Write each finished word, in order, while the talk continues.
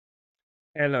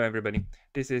Hello, everybody.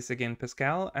 This is again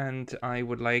Pascal, and I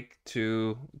would like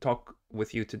to talk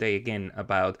with you today again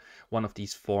about one of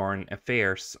these foreign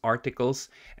affairs articles,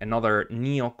 another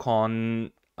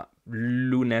neocon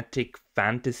lunatic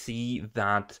fantasy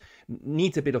that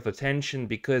needs a bit of attention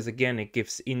because, again, it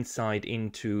gives insight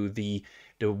into the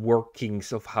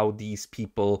workings of how these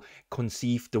people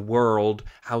conceive the world,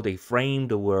 how they frame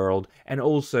the world, and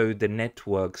also the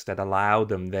networks that allow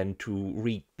them then to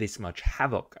wreak this much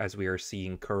havoc, as we are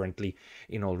seeing currently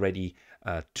in already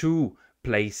two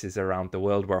places around the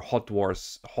world where hot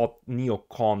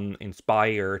neocon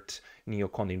inspired,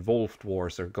 neocon involved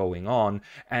wars are going on.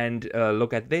 And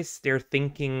look at this, they're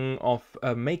thinking of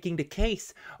making the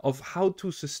case of how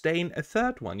to sustain a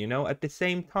third one. At the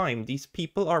same time, these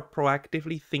people are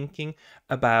proactively thinking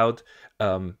about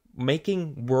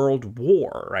making world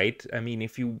war, right? I mean,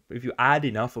 if you add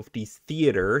enough of these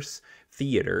theaters,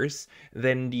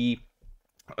 then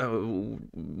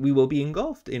we will be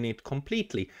engulfed in it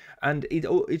completely. And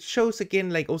it shows again,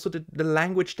 like, also the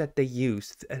language that they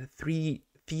used, three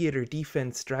theater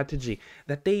defense strategy,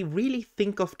 that they really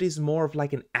think of this more of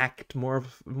like an act, more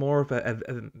of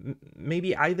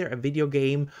maybe either a video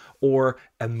game or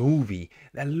a movie.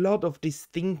 A lot of this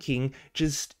thinking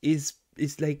just is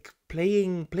like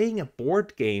playing a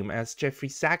board game, as Jeffrey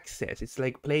Sachs says. It's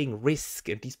like playing Risk,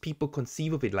 and these people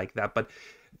conceive of it like that. But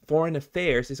Foreign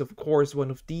Affairs is, of course, one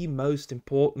of the most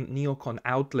important neocon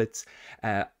outlets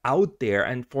out there,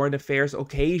 and Foreign Affairs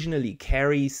occasionally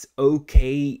carries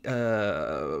fine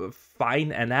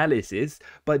analysis,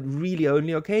 but really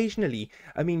only occasionally.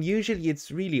 I mean, usually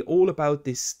it's really all about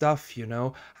this stuff,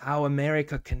 how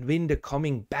America can win the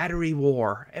coming battery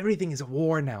war. Everything is a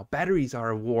war now. Batteries are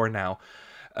a war now.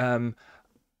 Um,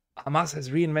 Hamas has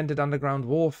reinvented underground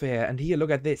warfare, and here,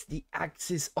 look at this, the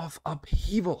axis of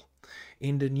upheaval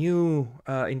in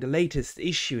the latest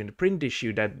issue, in the print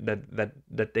issue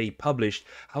that they published,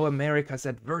 how America's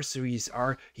adversaries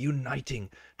are uniting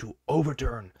to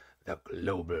overturn the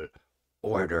global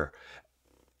order.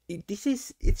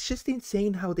 It's just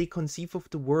insane how they conceive of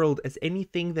the world as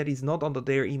anything that is not under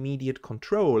their immediate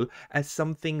control, as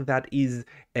something that is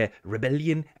a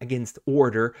rebellion against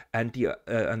order, and the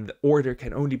order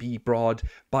can only be brought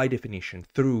by definition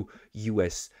through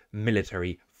US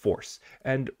military force.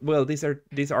 And well, this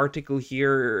article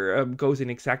here goes in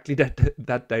exactly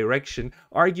that direction,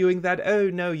 arguing that,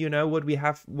 oh no, what we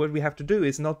have to do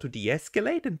is not to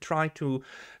de-escalate and try to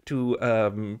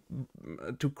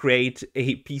create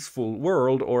a peaceful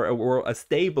world, or a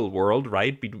stable world,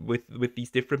 right? With these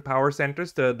different power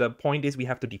centers, the point is we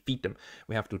have to defeat them.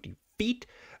 We have to defeat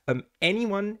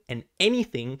anyone and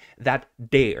anything that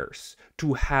dares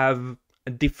to have a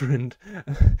different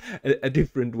a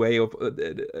different way of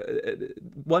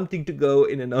wanting to go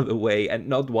in another way, and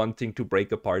not wanting to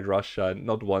break apart Russia,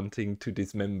 not wanting to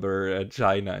dismember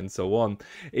China, and so on.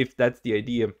 If that's the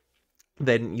idea,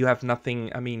 then you have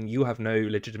nothing. I mean, you have no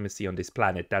legitimacy on this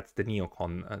planet. That's the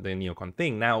neocon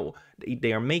thing. Now,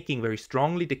 they are making very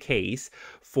strongly the case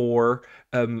for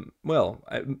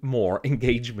more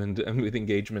engagement, and with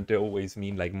engagement they always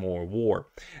mean like more war.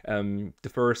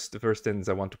 The first sentence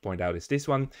I want to point out is this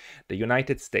one: the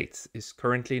United States is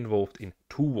currently involved in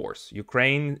two wars: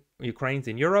 Ukraine's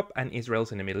in Europe and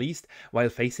Israel's in the Middle East, while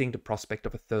facing the prospect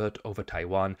of a third over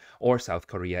Taiwan or South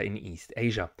Korea in East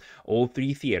Asia. All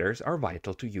three theaters are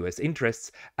vital to US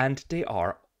interests, and they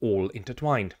are all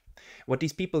intertwined. What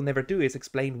these people never do is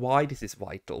explain why this is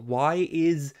vital. Why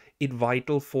is it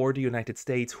vital for the United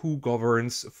States, who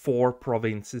governs four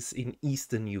provinces in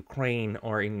eastern Ukraine,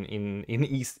 or in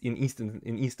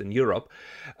Eastern Europe?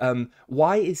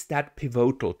 Why is that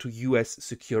pivotal to U.S.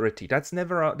 security? That's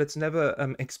never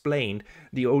explained.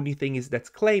 The only thing that's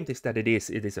claimed is that it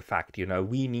is a fact.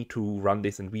 We need to run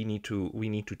this, and we need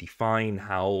to define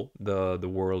how the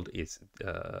world is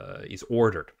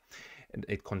ordered. And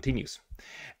it continues.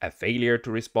 A failure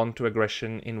to respond to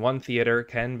aggression in one theater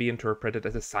can be interpreted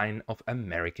as a sign of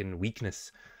American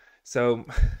weakness. So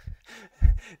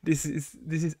this is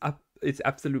it's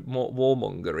absolute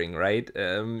warmongering, right?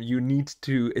 You need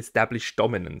to establish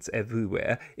dominance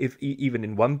everywhere. If even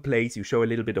in one place you show a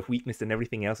little bit of weakness, then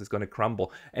everything else is going to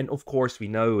crumble. And of course, we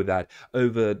know that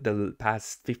over the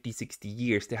past 50, 60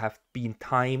 years, there have been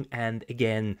time and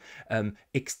again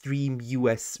extreme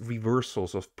US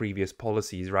reversals of previous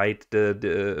policies, right?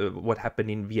 What happened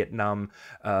in Vietnam,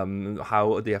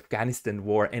 how the Afghanistan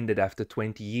war ended after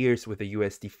 20 years with a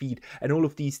US defeat, and all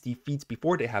of these defeats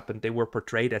before they happened, they were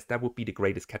portrayed as that would would be the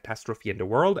greatest catastrophe in the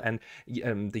world, and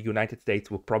the United States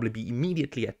will probably be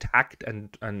immediately attacked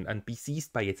and be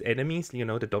seized by its enemies, you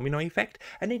know, the domino effect.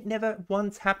 And it never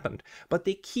once happened. But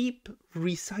they keep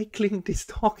recycling this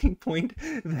talking point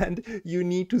that you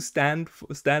need to stand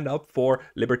up for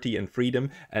liberty and freedom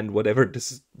and whatever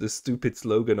the stupid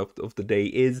slogan of the day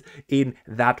is in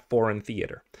that foreign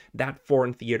theater. That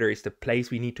foreign theater is the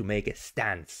place we need to make a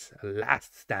stance, a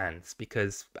last stance,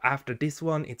 because after this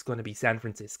one, it's going to be San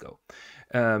Francisco.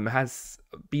 Has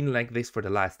been like this for the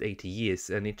last 80 years,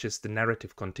 and the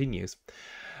narrative continues.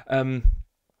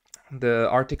 The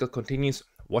article continues.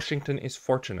 Washington is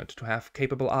fortunate to have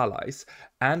capable allies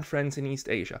and friends in East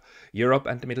Asia, Europe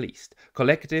and the Middle East.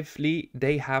 Collectively,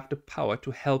 they have the power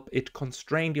to help it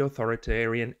constrain the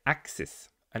authoritarian axis.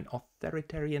 An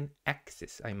authoritarian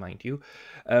axis, I mind you.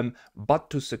 But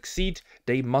to succeed,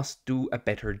 they must do a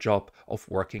better job of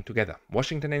working together.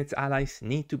 Washington and its allies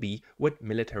need to be what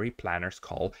military planners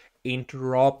call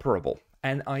interoperable.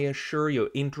 And I assure you,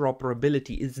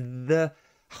 interoperability is the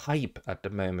hype at the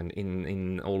moment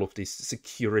in all of this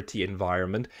security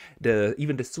environment.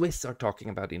 Even the Swiss are talking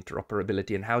about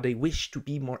interoperability and how they wish to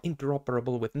be more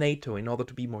interoperable with NATO in order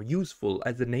to be more useful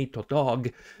as a NATO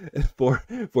dog for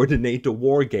the NATO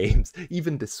war games.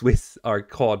 Even the Swiss are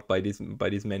caught by this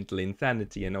mental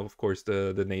insanity, and of course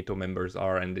the NATO members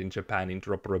are, and in Japan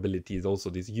interoperability is also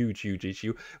this huge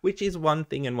issue, which is one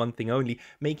thing and one thing only,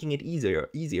 making it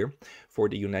easier for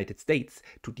the United States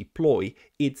to deploy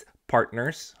its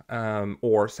partners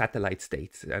or satellite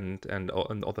states and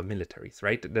other militaries,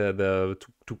 right?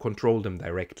 To control them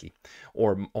directly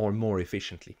or more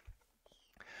efficiently.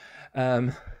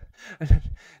 The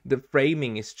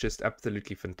framing is just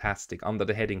absolutely fantastic. Under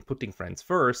the heading "Putting Friends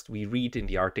First," we read in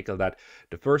the article that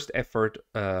the first effort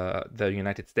the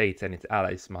United States and its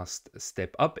allies must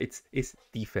step up is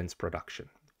defense production.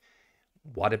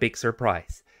 What a big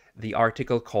surprise. The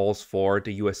article calls for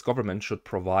the US government should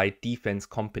provide defense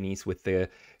companies with the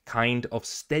kind of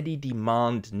steady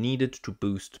demand needed to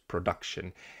boost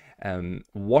production.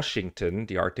 Washington,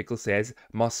 the article says,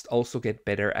 must also get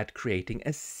better at creating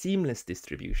a seamless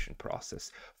distribution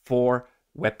process for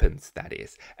weapons, that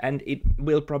is. And it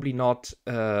will probably not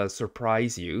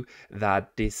surprise you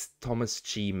that this Thomas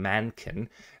G. Mankin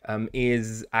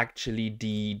is actually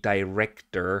the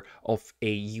director of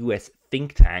a US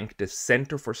think tank, the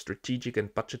Center for Strategic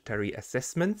and Budgetary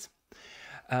Assessments,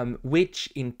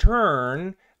 which in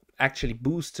turn actually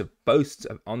boasts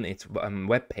on its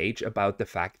webpage about the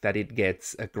fact that it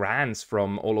gets grants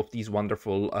from all of these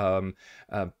wonderful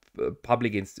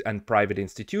public and private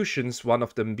institutions, one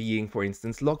of them being, for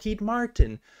instance, Lockheed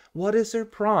Martin. What a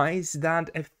surprise that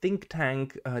a think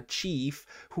tank chief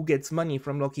who gets money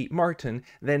from Lockheed Martin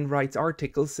then writes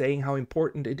articles saying how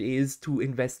important it is to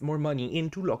invest more money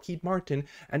into Lockheed Martin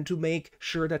and to make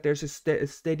sure that there's a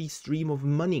steady stream of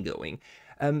money going.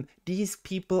 These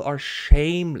people are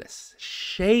shameless.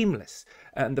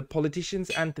 The politicians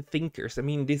and the thinkers. I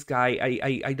mean, this guy,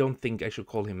 I don't think I should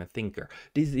call him a thinker.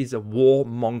 This is a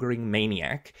war-mongering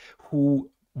maniac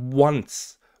who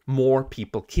wants more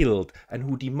people killed and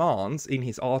who demands in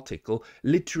his article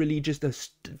literally just a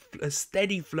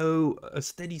steady flow, a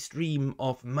steady stream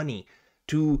of money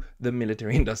to the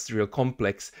military-industrial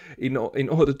complex in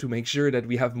order to make sure that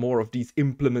we have more of these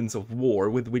implements of war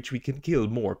with which we can kill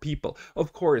more people.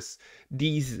 Of course,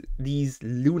 these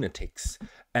lunatics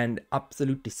and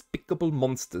absolute despicable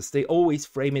monsters, they always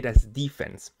frame it as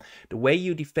defense. The way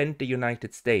you defend the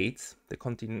United States, the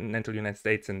continental United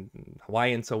States and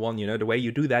Hawaii and so on, you know, the way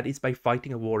you do that is by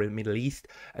fighting a war in the Middle East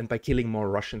and by killing more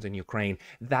Russians in Ukraine.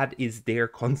 That is their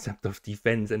concept of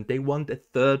defense, and they want a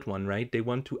third one, right? They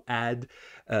want to add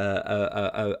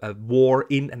a war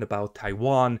in and about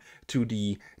Taiwan to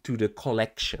the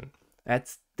collection.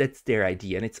 That's their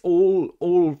idea, and it's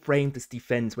all framed as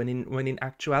defense when in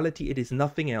actuality it is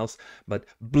nothing else but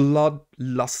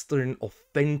bloodlustering,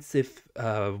 offensive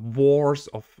wars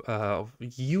of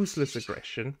useless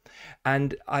aggression.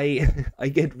 And I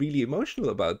get really emotional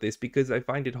about this because I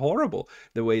find it horrible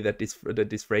the way that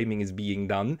this framing is being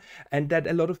done, and that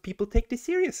a lot of people take this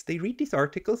serious. They read these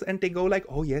articles and they go like,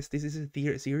 oh yes, this is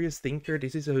a serious thinker,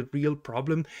 this is a real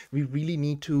problem, we really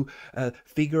need to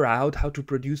figure out how to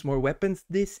produce more weapons.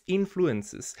 This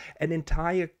influences an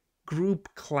entire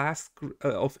class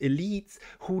of elites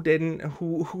who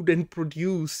then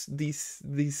produce these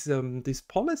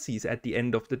policies at the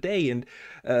end of the day, and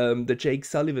the Jake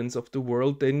Sullivans of the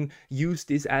world then use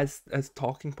this as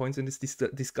talking points in these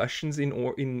discussions in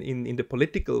the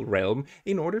political realm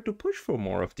in order to push for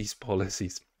more of these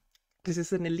policies. This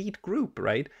is an elite group,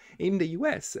 right, in the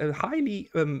US, a highly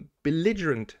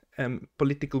belligerent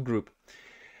political group.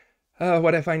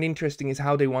 What I find interesting is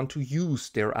how they want to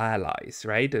use their allies,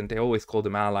 right? And they always call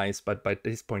them allies, but by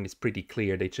this point it's pretty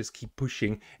clear they just keep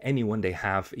pushing anyone they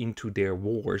have into their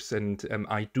wars. And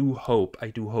I do hope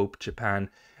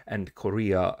Japan and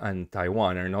Korea and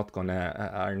Taiwan are not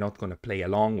gonna play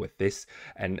along with this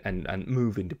and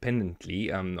move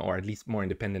independently, or at least more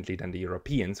independently than the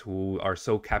Europeans, who are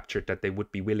so captured that they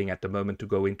would be willing at the moment to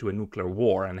go into a nuclear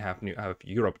war and have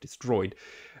Europe destroyed.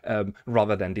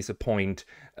 Rather than disappoint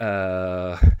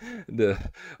the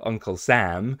Uncle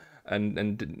Sam.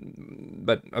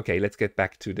 But okay, let's get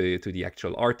back to the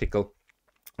actual article,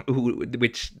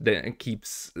 which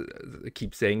keeps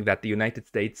saying that the United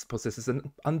States possesses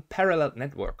an unparalleled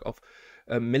network of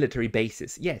military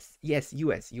bases. Yes,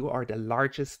 US, you are the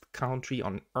largest country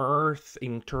on earth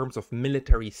in terms of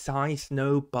military size.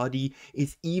 Nobody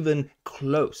is even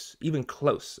close.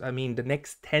 I mean, the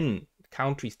next 10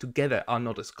 countries together are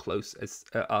not as close as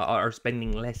are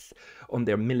spending less on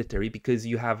their military, because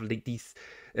you have like these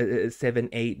 7,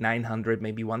 8, 900,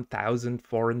 maybe 1,000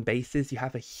 foreign bases. You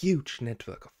have a huge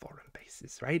network of foreign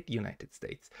bases, right? United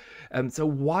States. So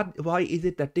why is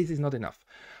it that this is not enough?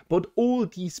 But all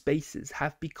these bases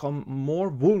have become more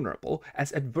vulnerable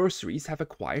as adversaries have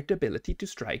acquired the ability to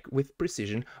strike with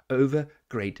precision over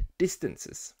great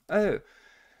distances. Oh.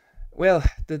 Well,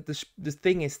 the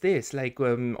thing is this, like,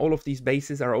 all of these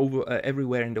bases are over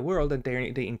everywhere in the world, and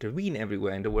they intervene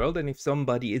everywhere in the world. And if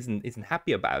somebody isn't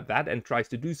happy about that and tries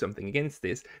to do something against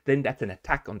this, then that's an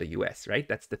attack on the US, right?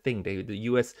 That's the thing. The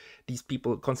US, these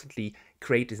people constantly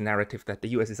create this narrative that the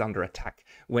US is under attack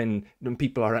when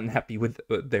people are unhappy with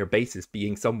their bases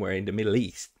being somewhere in the Middle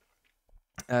East.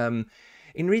 In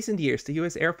recent years, the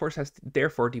US Air Force has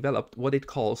therefore developed what it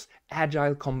calls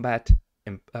agile combat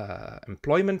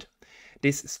employment.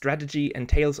 This strategy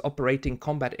entails operating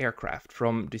combat aircraft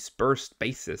from dispersed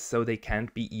bases so they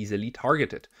can't be easily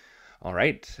targeted. All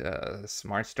right,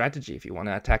 smart strategy. If you want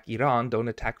to attack Iran, don't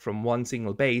attack from one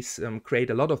single base. Create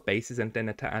a lot of bases and then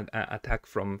attack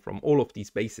from all of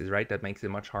these bases. Right, that makes it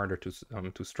much harder to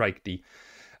strike the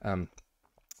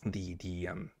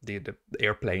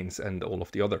airplanes and all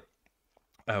of the other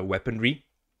weaponry.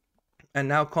 And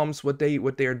now comes what they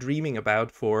are dreaming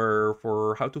about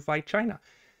for how to fight China.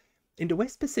 In the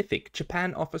West Pacific,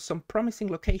 Japan offers some promising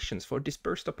locations for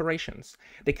dispersed operations.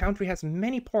 The country has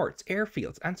many ports,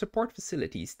 airfields, and support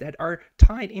facilities that are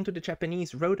tied into the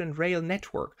Japanese road and rail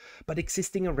network, but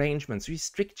existing arrangements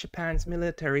restrict Japan's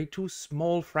military to a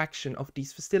small fraction of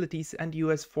these facilities, and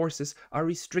US forces are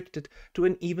restricted to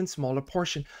an even smaller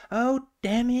portion. Oh,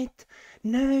 damn it!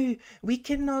 No, we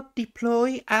cannot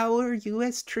deploy our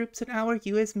US troops and our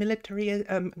US military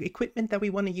equipment that we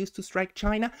want to use to strike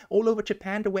China all over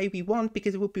Japan the way we want,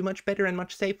 because it would be much better and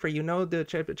much safer. You know,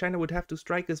 China would have to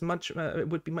strike as much, it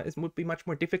would be much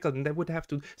more difficult, and they would have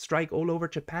to strike all over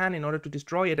Japan in order to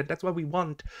destroy it. And that's what we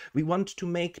want. We want to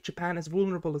make Japan as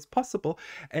vulnerable as possible,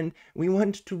 and we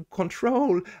want to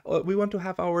control. We want to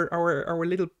have our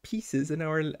little pieces and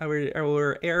our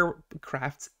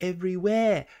aircrafts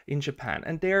everywhere in Japan.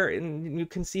 And you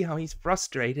can see how he's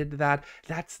frustrated that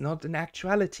that's not an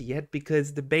actuality yet,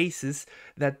 because the bases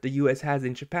that the US has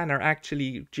in Japan are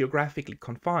actually geographically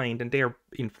confined, and they're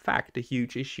in fact a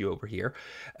huge issue over here.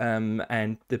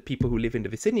 And the people who live in the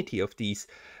vicinity of these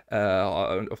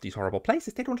horrible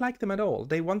places, they don't like them at all.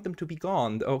 They want them to be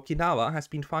gone. Okinawa has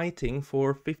been fighting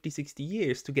for 50, 60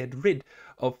 years to get rid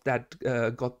of that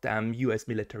goddamn US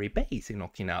military base in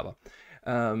Okinawa.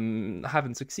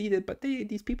 Haven't succeeded, but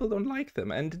these people don't like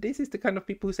them. And this is the kind of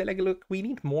people who say, like, look, we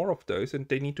need more of those, and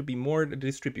they need to be more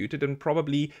distributed, and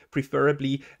probably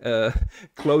preferably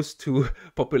close to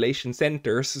population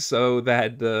centers, so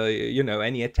that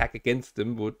any attack against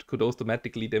them could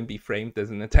automatically then be framed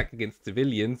as an attack against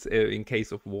civilians in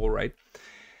case of war, right?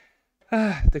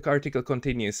 The article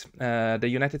continues. The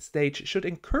United States should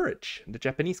encourage the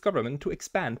Japanese government to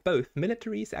expand both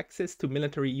military's access to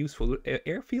military useful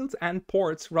airfields and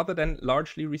ports, rather than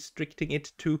largely restricting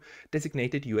it to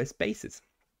designated US bases.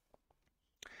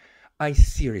 I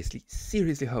seriously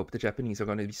hope the Japanese are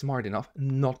going to be smart enough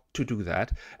not to do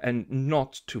that, and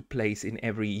not to place in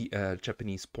every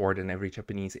Japanese port and every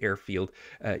Japanese airfield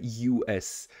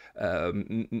US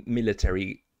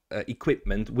military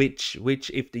equipment, which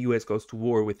if the US goes to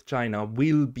war with China,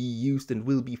 will be used and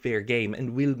will be fair game,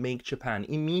 and will make Japan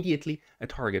immediately a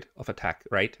target of attack,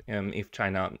 right? If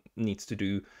China needs to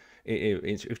do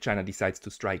if China decides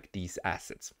to strike these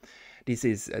assets. This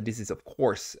is of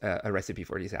course a recipe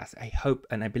for disaster. I hope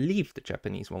and I believe the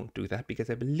Japanese won't do that, because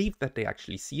I believe that they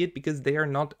actually see it, because they are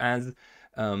not as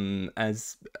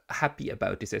happy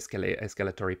about this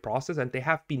escalatory process, and they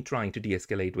have been trying to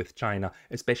de-escalate with China,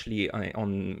 especially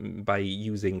by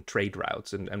using trade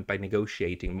routes and by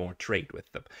negotiating more trade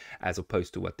with them, as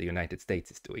opposed to what the United States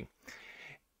is doing.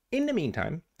 In the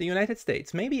meantime, the United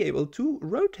States may be able to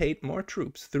rotate more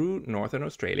troops through northern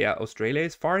Australia. Australia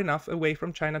is far enough away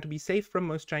from China to be safe from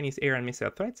most Chinese air and missile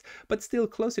threats, but still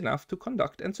close enough to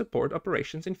conduct and support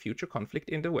operations in future conflict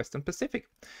in the Western Pacific.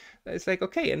 It's like,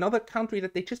 okay, another country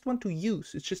that they just want to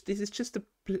use. This is just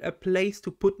a place to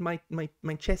put my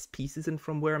chess pieces and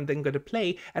from where I'm then going to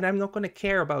play, and I'm not going to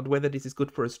care about whether this is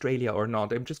good for Australia or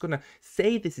not. I'm just going to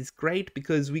say this is great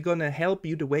because we're going to help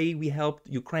you the way we helped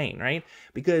Ukraine, right?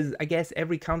 Because I guess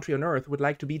every country on earth would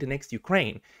like to be the next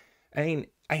Ukraine. I mean,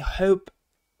 I hope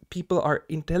people are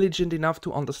intelligent enough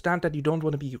to understand that you don't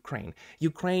want to be Ukraine.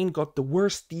 Ukraine got the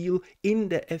worst deal in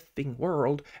the effing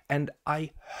world, and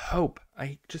I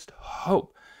just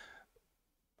hope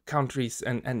countries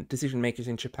and decision makers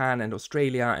in Japan and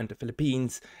Australia and the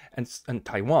Philippines and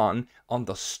Taiwan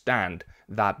understand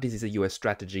that this is a US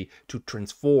strategy to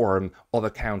transform other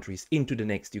countries into the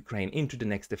next Ukraine, into the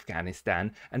next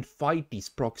Afghanistan, and fight these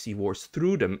proxy wars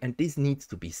through them. And this needs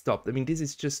to be stopped. I mean, this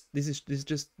is just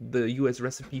the US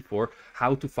recipe for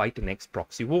how to fight the next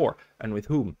proxy war, and with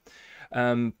whom.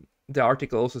 The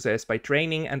article also says, by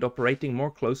training and operating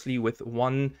more closely with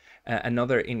one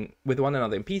another in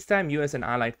peacetime, US and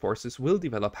allied forces will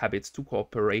develop habits to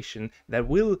cooperation that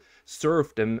will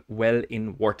serve them well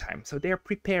in wartime. So they're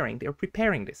preparing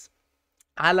this.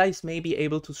 Allies may be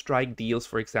able to strike deals,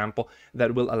 for example,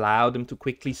 that will allow them to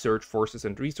quickly surge forces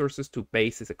and resources to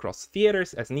bases across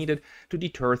theaters as needed to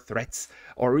deter threats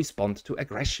or respond to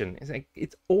aggression.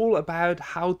 It's all about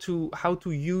how to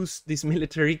use these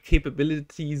military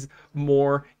capabilities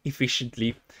more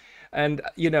efficiently. And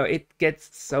you know, it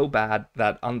gets so bad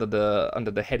that under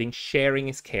the heading sharing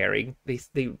is caring, they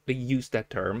use that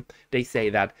term. They say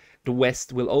that the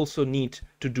West will also need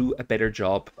to do a better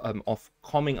job of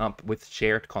coming up with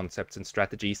shared concepts and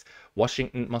strategies.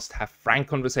 Washington must have frank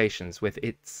conversations with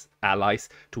its allies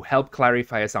to help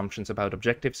clarify assumptions about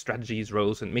objectives, strategies,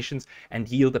 roles, and missions, and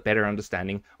yield a better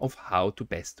understanding of how to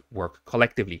best work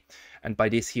collectively. And by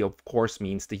this, he of course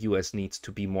means the US needs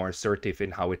to be more assertive in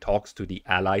how it talks to the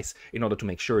allies, in order to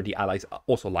make sure the allies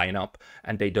also line up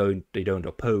and they don't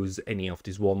oppose any of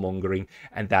this warmongering,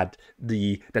 and that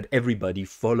everybody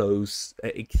follows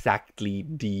exactly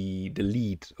the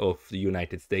lead of the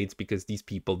United States, because these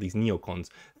people, these neocons,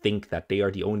 think that they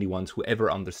are the only ones who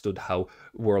ever understood how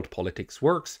world politics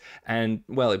works. And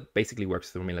well, it basically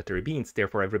works through military means.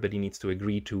 Therefore, everybody needs to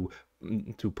agree to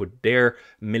put their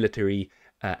military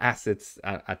assets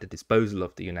at the disposal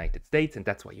of the United States, and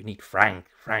that's why you need frank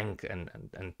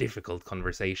and difficult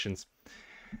conversations.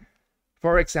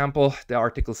 For example, the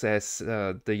article says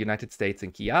the United States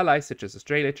and key allies such as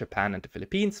Australia, Japan, and the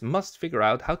Philippines must figure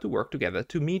out how to work together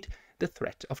to meet the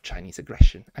threat of Chinese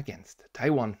aggression against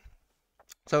Taiwan.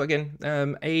 So again,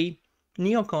 a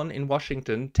neocon in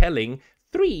Washington telling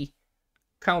 3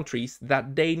 countries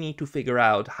that they need to figure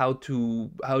out how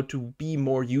to be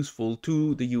more useful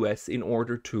to the US in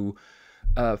order to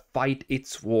fight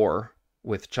its war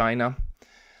with China.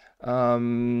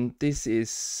 This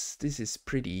is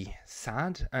pretty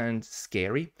sad and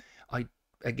scary. I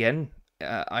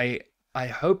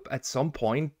hope at some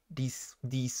point these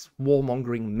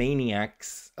warmongering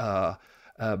maniacs,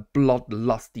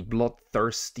 bloodlusty,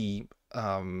 bloodthirsty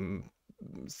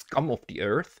scum of the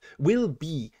earth will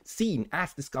be seen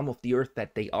as the scum of the earth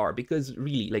that they are. Because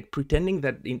really, like, pretending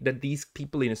that these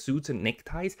people in suits and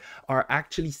neckties are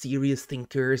actually serious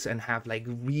thinkers and have like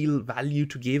real value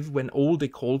to give when all they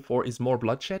call for is more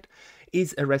bloodshed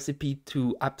is a recipe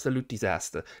to absolute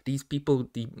disaster. These people,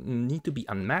 they need to be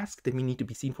unmasked, they need to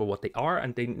be seen for what they are,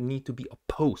 and they need to be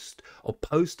opposed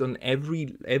on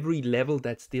every level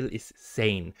that still is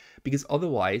sane. Because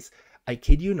otherwise, I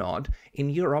kid you not, in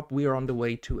Europe we are on the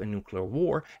way to a nuclear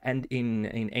war, and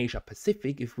in Asia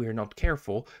Pacific, if we're not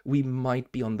careful, we might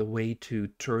be on the way to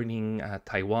turning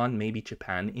Taiwan, maybe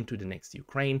Japan, into the next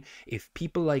Ukraine. If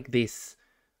people like this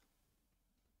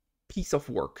piece of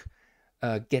work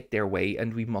get their way,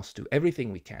 and we must do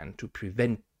everything we can to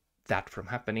prevent that from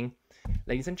happening.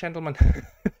 Ladies and gentlemen,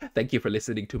 thank you for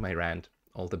listening to my rant.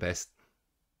 All the best.